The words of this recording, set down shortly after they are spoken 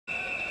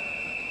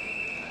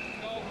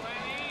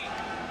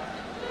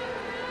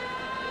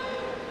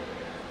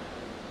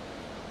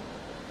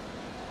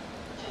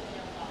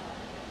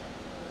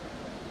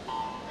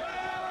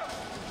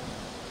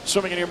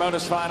Swimming in your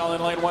bonus final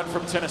in lane 1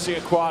 from Tennessee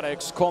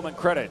Aquatics, Coleman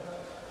Credit.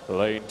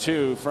 Lane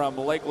 2 from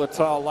Lake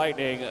Latal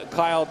Lightning,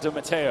 Kyle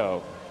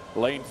DeMatteo.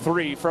 Lane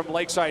 3 from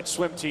Lakeside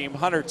Swim Team,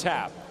 Hunter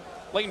Tapp.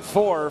 Lane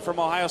 4 from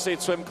Ohio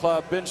State Swim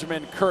Club,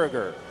 Benjamin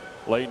Kuriger.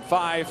 Lane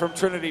 5 from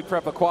Trinity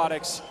Prep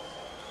Aquatics,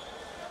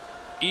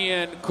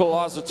 Ian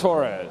Colaza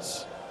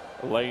Torres.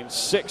 Lane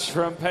 6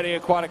 from Petty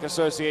Aquatic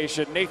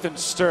Association, Nathan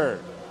Stern.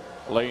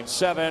 Lane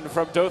 7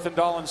 from Dothan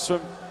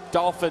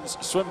Dolphins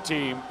Swim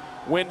Team,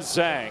 Win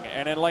Zhang.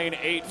 And in lane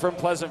 8 from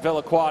Pleasantville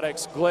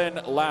Aquatics, Glenn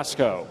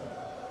Lasco.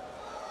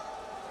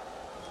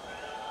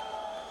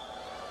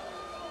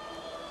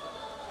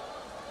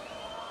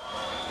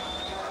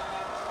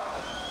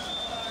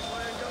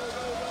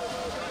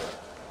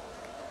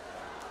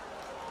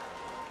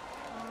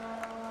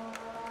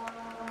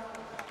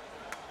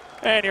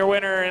 And your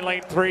winner in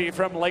lane 3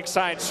 from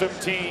Lakeside Swim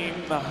Team,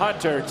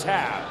 Hunter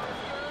Tapp.